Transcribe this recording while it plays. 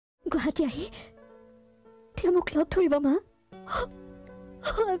গুৱাহাটী আহি তেওঁ মোক লগ ধৰিব মা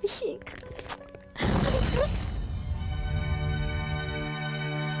অভিষেক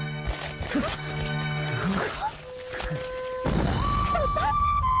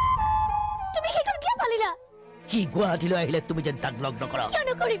তুমি সেইখন কিয় পালিলা কি গুৱাহাটীলৈ আহিলে তুমি যেন তাক লগ নকৰা কিয়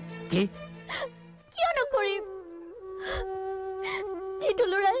নকৰিম কি কিয় নকৰিম যিটো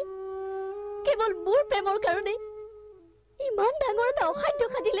ল'ৰাই কেৱল মোৰ প্ৰেমৰ কাৰণে ইমান ডাঙৰ এটা অসাধ্য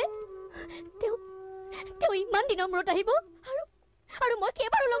সাধিলে তেওঁ ইমান দিনৰ মূৰত আহিব আৰু মই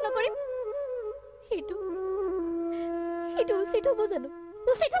কেইবাৰো লগ নকৰিম সেইটো উচিত হ'ব জানো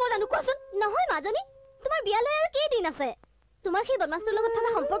কোৱাচোন নহয় মাজনী তোমাৰ বিয়ালৈ আৰু কেইদিন আছে তোমাৰ সেই বদমাছটোৰ লগত থকা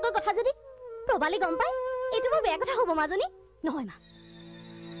সম্পৰ্কৰ কথা যদি প্ৰবালে গম পায় এইটো বৰ বেয়া কথা হ'ব মাজনী নহয় মা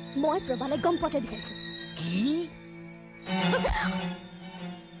মই প্ৰবালে গম পোৱাটো বিচাৰিছো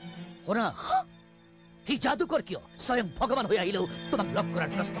শুনা সি যাদুকৰ কিয় স্বয়ং ভগৱান হৈ আহিলেও তোমাক লগ কৰাৰ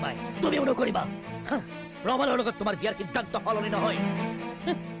প্ৰশ্ন নাই তুমিও নকৰিবা প্ৰবালৰ লগত তোমাৰ বিয়াৰ সিদ্ধান্ত সলনি নহয়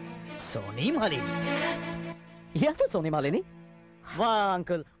সোণী মালিনী ইয়াতো সোণী মালিনী বাহ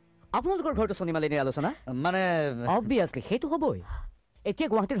আংকল আপোনালোকৰ ঘৰটো সোণী মালিনীৰ আলোচনা মানে অবভিয়াছলি সেইটো হ'বই এতিয়া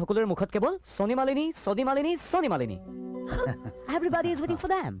গুৱাহাটীৰ সকলোৰে মুখত কেৱল সোণী Malini everybody is ৱেটিং for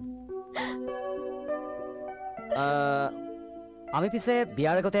them আমি পিছে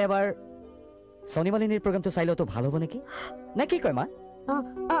বিয়াৰ আগতে এবাৰ সোণী মালিনীৰ প্ৰগ্ৰামটো চাই লওঁতো ভাল হ'ব নেকি নে কি কয় মা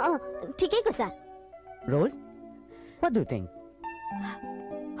ঠিকেই কৈছা rose what do think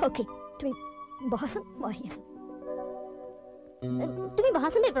okay তুমি বহাচোন মই আহি আছো তুমি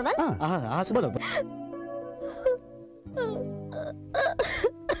বহাচোন দেই প্ৰবাল আছো বলো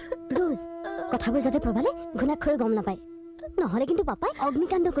ৰোজ কথাবোৰ যাতে প্ৰবালে ঘুণাক্ষৰে গম নাপায় নহ'লে কিন্তু পাপাই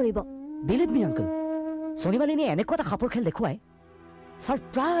অগ্নিকাণ্ড কৰিব বিলিভ মি আংকল সোণী মালিনীয়ে এনেকুৱা এটা সাপৰ খেল দেখুৱাই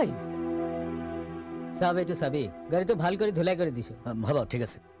সাৰপ্ৰাইজ চাবি গাড়ীটো ভাল কৰি ধুলাই কৰি দিছো হ'ব ঠিক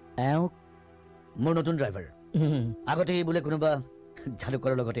আছে মোৰ নতুন ড্ৰাইভাৰ আগতে বোলে কোনোবা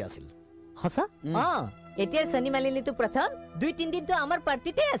ঝালুকৰৰ লগতে আছিল সঁচা এতিয়া সোণী মালিনীটো প্ৰথম 2-3 দিনটো আমাৰ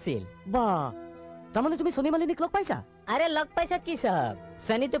পাৰ্টিতে আছিল বাহ তাৰমানে তুমি সোণী মালিনীক লগ পাইছা আৰে লগ পাইছা কি সাহেব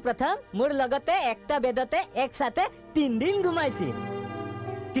সোণীটো প্ৰথম মোৰ লগতে একটা বেদতে একসাথে 3 দিন ঘুমাইছিল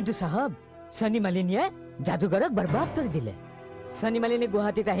কিন্তু সাহেব সোণী মালিনীয়ে যাদুগৰক বৰবাদ কৰি দিলে সোণী মালিনী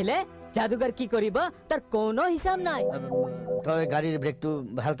গুৱাহাটীত আহিলে যাদুগৰ কি কৰিব তাৰ কোনো হিচাপ নাই তই গাড়ীৰ ব্ৰেকটো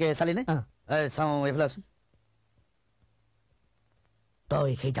ভালকে চালি নে চাওঁ এইফালে আছোন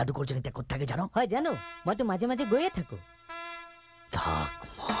তই সেই যাদুকৰ জনী ক'ত থাকে জানো হয় জানো মইতো মাজে মাজে গৈয়ে থাকো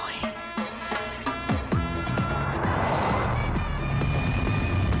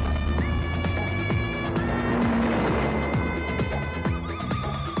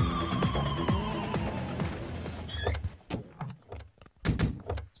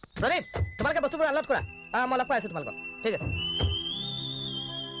তোমালোকে বস্তুবোৰ আনলোড কৰা মই লগ পাই আছো তোমালোকক ঠিক আছে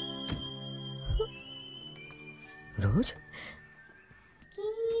ৰোজ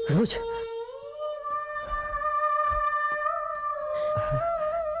ৰোজ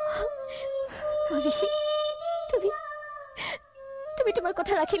অভিষেক তুমি তোমাৰ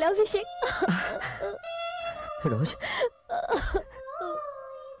কথা ৰাখিলা অভিষেক ৰোজ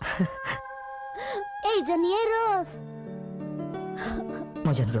এইজনীয়ে ৰোজ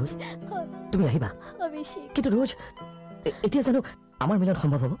মই জানো ৰোজ তুমি আহিবা অভিষেক কিন্তু ৰোজ এতিয়া জানো আমাৰ মিলন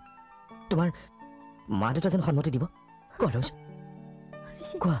সম্ভৱ হ'ব তোমাৰ মা দেউতা যেন সন্মতি দিব কোৱা ৰোজ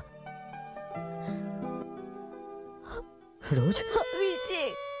কোৱা ৰোজ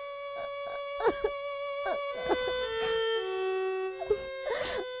অভিষেক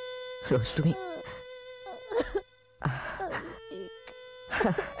ৰোজ তুমি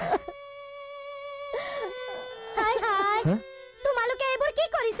তোমালোকে এইবোৰ কি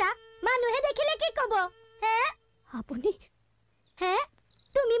কৰিছা মানুহে দেখিলে কি কব হে আপুনি হে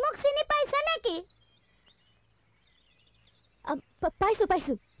তুমি মোক চিনি পাইছা নেকি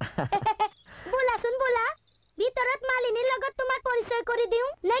পাইছো বোলাচোন বোলা ভিতৰত মালিনীৰ লগত তোমাৰ পৰিচয় কৰি দিওঁ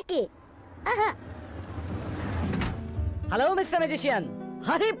নেকি হেল্ল' মিষ্টাৰ মেজিচিয়ান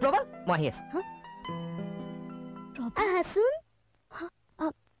হাৰে প্ৰবাল মই আহি আছো আহাচোন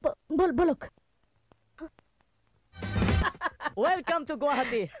বলক ওয়েলকাম টু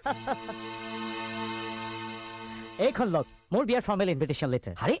গুৱাহাটী এইখন লওক মোৰ বিয়াৰ ফৰ্মেল ইনভিটেশ্যন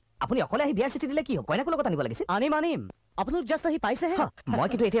লেটাৰ হাৰে আপুনি অকলে আহি বিয়াৰ চিঠি দিলে কি হ'ব কইনাকো লগত আনিব লাগিছিল আনিম আপোনালোক জাষ্ট আহি পাইছেহে মই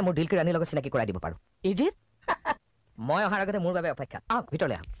কিন্তু এতিয়া মোৰ ডিলকে ৰাণীৰ লগত চিনাকি কৰাই দিব পাৰো ইজিত মই অহাৰ আগতে মোৰ বাবে অপেক্ষা আহক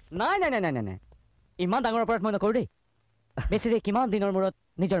ভিতৰলৈ আহক নাই ইমান ডাঙৰ অপৰাধ মই নকৰোঁ দেই বেছিৰে কিমান দিনৰ মূৰত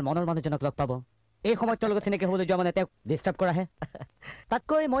নিজৰ মনৰ মানুহজনক লগ পাব এই সময়ত তেওঁৰ লগত চিনাকি হ'বলৈ যোৱা মানে তেওঁক ডিষ্টাৰ্ব কৰাহে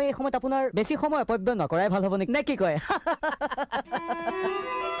তাতকৈ মই এই সময়ত আপোনাৰ বেছি সময় অপব্য নকৰাই ভাল হ'ব নেকি নে কি কয়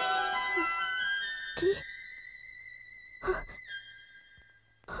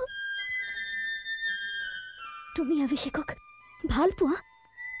তুমি অভিষেকক ভাল পোৱা?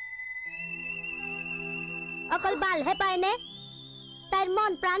 অকল ভালহে পায়নে? তাইৰ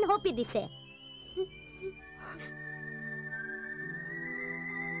মন প্ৰাণ হপি দিছে।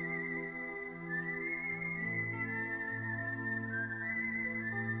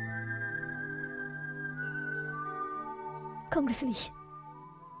 Congratulations.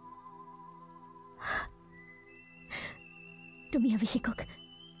 তুমি অভিষেকক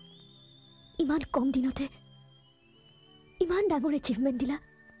ইমান কম দিনতে ইমান ডাঙৰ এচিভমেণ্ট দিলা,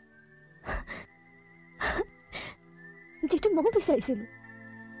 যিটো মই বিচাৰিছিলোঁ।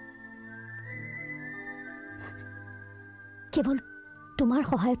 কেৱল তোমাৰ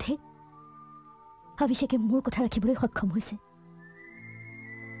সহায়তহে অভিষেকে মোৰ কথা ৰাখিবলৈ সক্ষম হৈছে।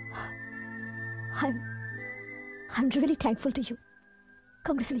 I'm really thankful to you.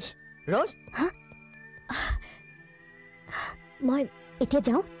 Congratulations. Rose? Huh? মই এতিয়া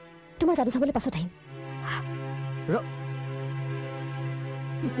যাওঁ, তোমাৰ যাদু চাবলৈ পাছত আহিম। লোক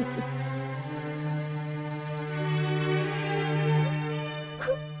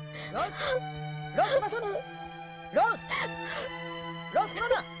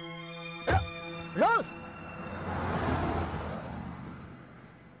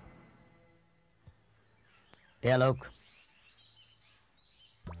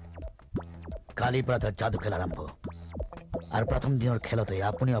কালিৰ পৰা তাৰ যাদু খেল আৰম্ভ, আৰু প্ৰথম দিনৰ খেলতে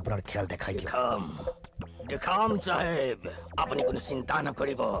আপুনি আপোনাৰ খেল দেখাই দেখাম সাহেব। আপুনি কোনো চিন্তা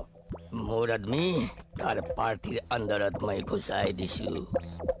নকৰিব, মোৰ আদমি তাৰ পাৰ্টিৰ আণ্ডাৰত মই ঘুচাই দিছো।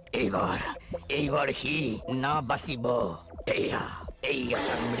 এইবাৰ সি না বাচিব। এয়া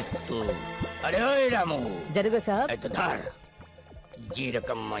তাৰ মৃত্যু। আৰে ঐ ৰামু, जादूगर साहब, এইটো ধৰ। যি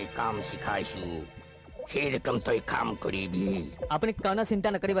ৰকম মই কাম শিকাইছো সেই ৰকম তই কাম কৰিবি। अपनी कोनो चिंता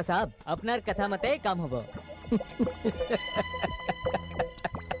न करिबा साहब, अपनार कथा मते काम होबो।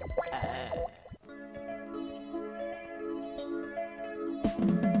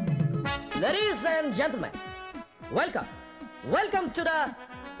 Ladies and gentlemen, welcome to the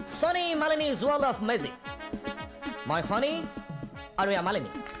Sunny Malini's world of magic. My honey, Arya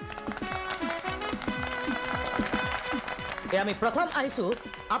Malini. আমি প্রথম আহিছো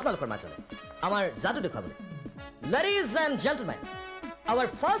আপোনালোকৰ মাজলৈ আমাৰ যাদু দেখাবলৈ। Ladies and gentlemen, our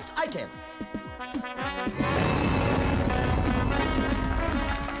first item.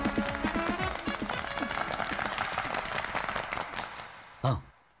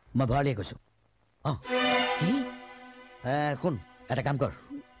 মই ভৰালীয়ে কৈছো। কি শুন, এটা কাম কৰ,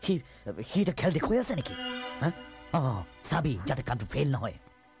 সি এটা খেল দেখুৱাই আছে নেকি? চাবি যাতে কামটো ফেইল নহয়।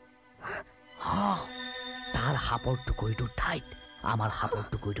 তাৰ সাপৰ টুকুৰিটোৰ ঠাইত আমাৰ সাপৰ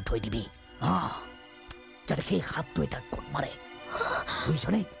টুকুৰিটো থৈ দিবি, যাতে সেই সাপটোৱে তাক ক'ত মাৰে।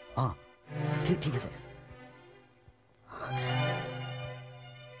 বুজিছনে? ঠিক আছে।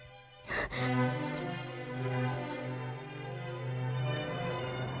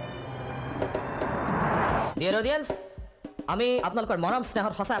 Dear audience, আমি আপোনালোকৰ মৰম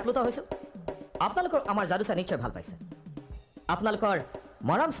স্নেহত সঁচাই আপ্লুত হৈছো। আপোনালোকৰ আমাৰ যাদু চাই নিশ্চয় ভাল পাইছে। আপোনালোকৰ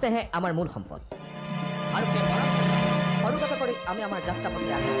মৰম স্নেহে আমাৰ মূল সম্পদ, আৰু সেই মৰম সৰুগত কৰি আমি আমাৰ যাত্ৰা পথে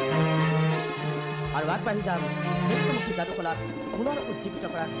আগবাঢ়ি আৰু আগবাঢ়ি যাম মৃত্যুমুখী যাদু কলাক পুনৰ উজ্জীৱিত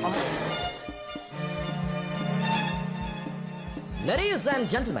কৰাৰ সহায়। Ladies and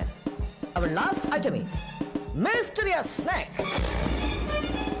gentlemen, our last item is mysterious snake.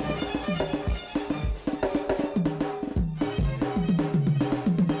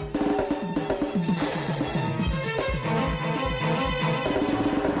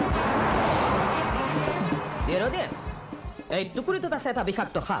 এই টুকুৰিটোত আছে এটা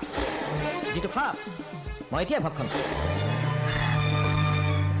বিষাক্ত সাপ, যিটো সাপ মই এতিয়া ভক্ষণ কৰিম।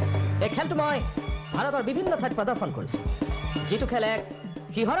 এই খেলটো মই ভাৰতৰ বিভিন্ন ঠাইত প্ৰদৰ্শন কৰিছোঁ, যিটো খেল এক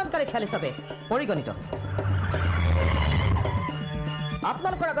শিহৰণকাৰী খেল হিচাপে পৰিগণিত হৈছে।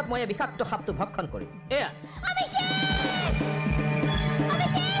 আপোনালোকৰ আগত মই এই বিষাক্ত সাপটো ভক্ষণ কৰিম। এয়া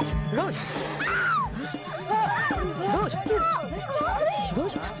ৰোজ, ৰোজ,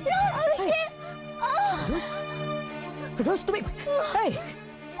 ৰোজ, Rose, তুমি hey,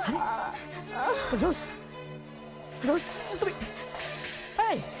 Rose, তুমি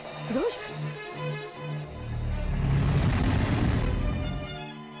hey, Rose.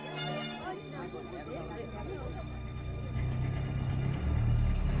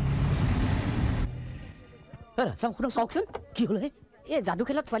 চাওকচোন, কি হলে? এই যাদু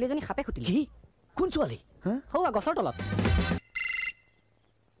খেলত ছোৱালীজনী সাপে খুটিলে। কি? কোন ছোৱালী? হৌৱা গছৰ তলত।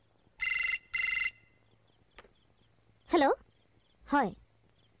 হেল্ল', হয়।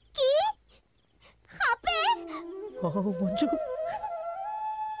 কি সাপে? মঞ্জু,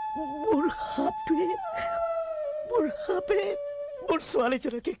 মোৰ সাপে মোৰ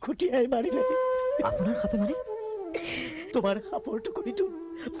ছোৱালীজনকে খুটিয়াই মাৰিলে। আপোনাৰ সাপে মানে? তোমাৰ সাপৰ টুকুৰিটো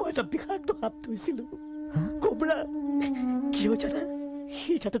মই এটা বিষাক্ত সাপ থৈছিলো কোবৰা কিয় জানা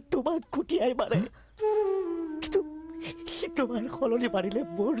সি যাতে তোমাক কুটিয়াই মাৰে কিন্তু সি তোমাৰ সলনি মাৰিলে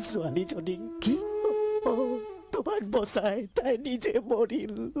মোৰ ছোৱালীজনী কি তোমাক বচাই তাই নিজে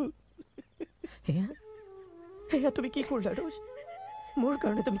মৰিল এয়া তুমি কি কৰিলা ৰোজ মোৰ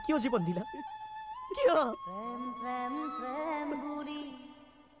কাৰণে তুমি কিয় জীৱন দিলা কিয় প্ৰেম প্ৰেম প্ৰেম বুৰি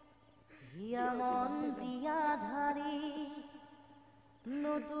হিয়া মন দিয়া ধাৰি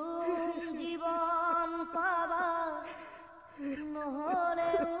নতুন জীৱন পাবা নহলে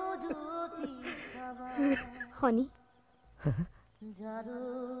উজুতি খাবা হনি যাদু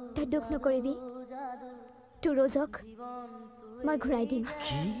তই দুখ নকৰিবি তোৰ ৰোজক মই ঘূৰাই দিম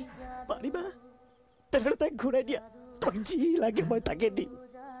কি পাৰিবা তেনেহ'লে তাইক ঘূৰাই দিয়া তই যি লাগে মই তাকে দিম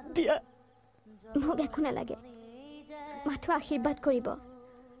দিয়া মোক একো নালাগে মাথো আশীৰ্বাদ কৰিব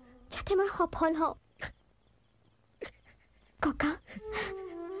যাতে মই সফল হওঁ ককা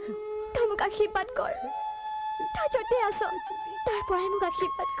তই মোক আশীৰ্বাদ কৰ তই য'তে আছ তাৰ পৰাই মোক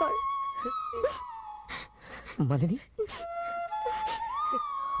আশীৰ্বাদ কৰ মালিনী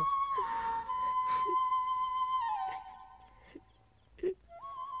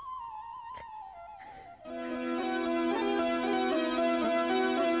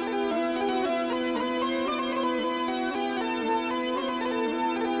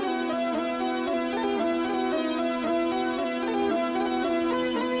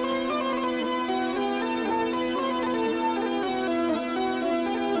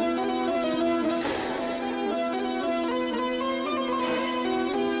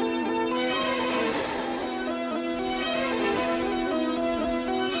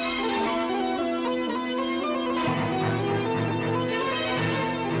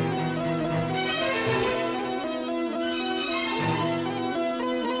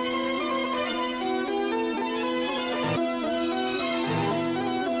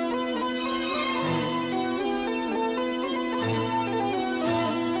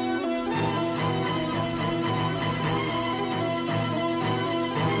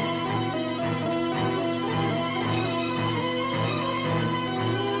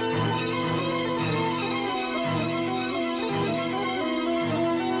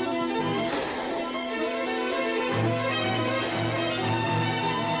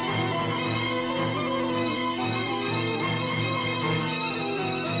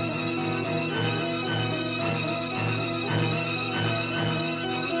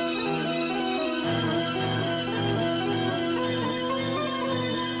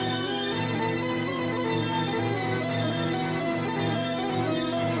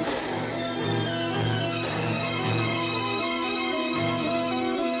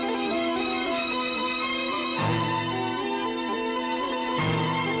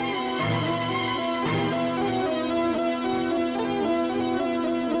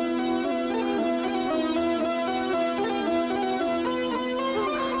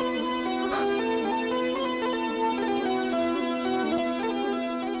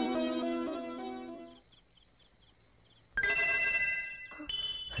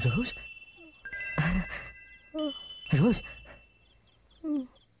ৰোজ ৰোজ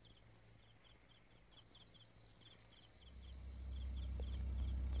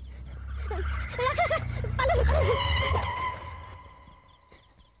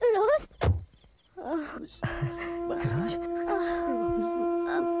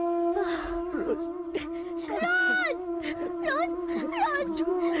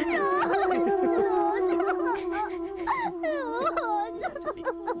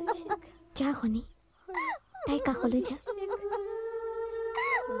যা হনি তাইৰ কাষলৈ যা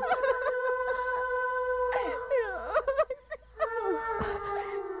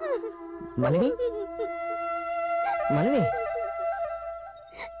মালিনী মালিনী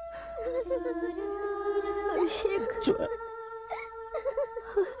অভিষেক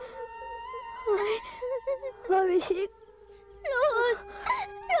ৰোজ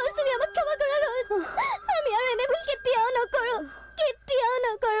তুমি আমাক ক্ষমা কৰা ৰোজ আমি আৰু এনে ভুল কেতিয়াও নকৰো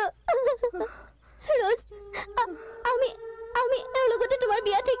ৰোজ আমি এওঁৰ লগতে তোমাৰ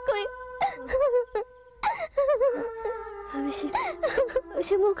বিয়া ঠিক কৰিম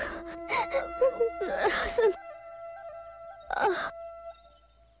অভিষেক মোক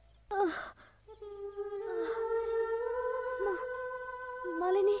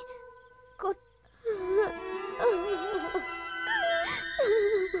মালিনী ক'ত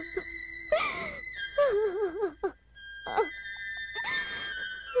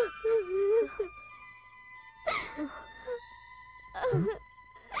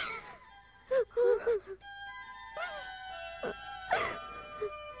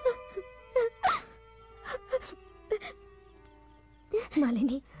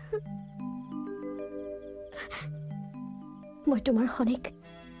মালিনী মই তোমাৰ খনিক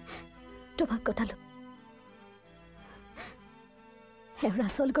তোমাক কটালো এওঁৰ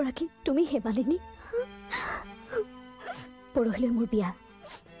আচল গৰাকী তুমি হে মালিনী পৰহিলৈ মোৰ বিয়া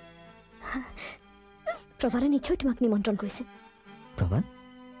প্ৰভালে নিশ্চয় তোমাক নিমন্ত্ৰণ কৰিছে প্ৰভা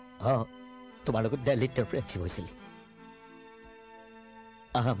তোমাৰ লগত দিল্লীত ফ্ৰেণ্ডশ্বিপ হৈছিল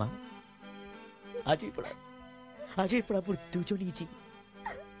মা আজিৰ পৰা মোৰ দুজনী জি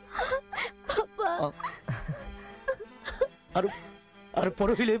আৰু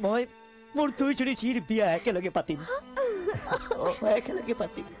পৰহিলৈ মই মোৰ দুইজনী জিৰ বিয়া একেলগে পাতিম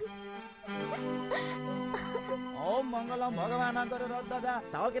ওম মংগলম ভগৱান দাদা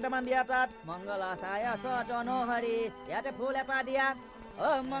চাউল কেইটামান দিয়া তাত মংগল চায় সহৰি ইয়াতে ফুল এপাহ দিয়া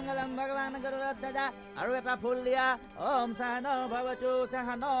ওম মংগলম ভগৱান দাদা আৰু এটা ফুল দিয়া ওম চাহন ভৱতু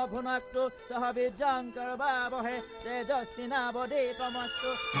চাহন ভুনক্তু সহবিজ্ঞং কৰবাবহে তেজস্বিনাবদে তমস্তু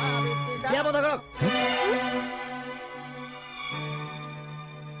বিয়া বন্ধ কৰক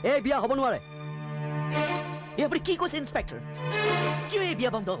এই বিয়া হ'ব নোৱাৰে এই আপুনি কি কৈছে ইন্সপেক্টৰ কিয় এই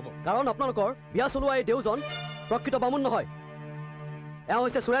বিয়া বন্ধ হ'ব কাৰণ আপোনালোকৰ বিয়া চলোৱা এই দেউজন প্ৰকৃত বামুণ নহয় এওঁ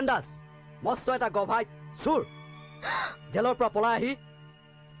হৈছে সুৰেন দাস মস্ত এটা গভাই চুৰ জেলৰ পৰা পলাই আহি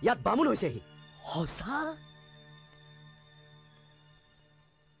ইয়াত বামুণ হৈছেহি সঁচা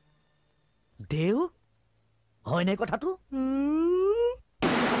দেউ হয়নে কথাটো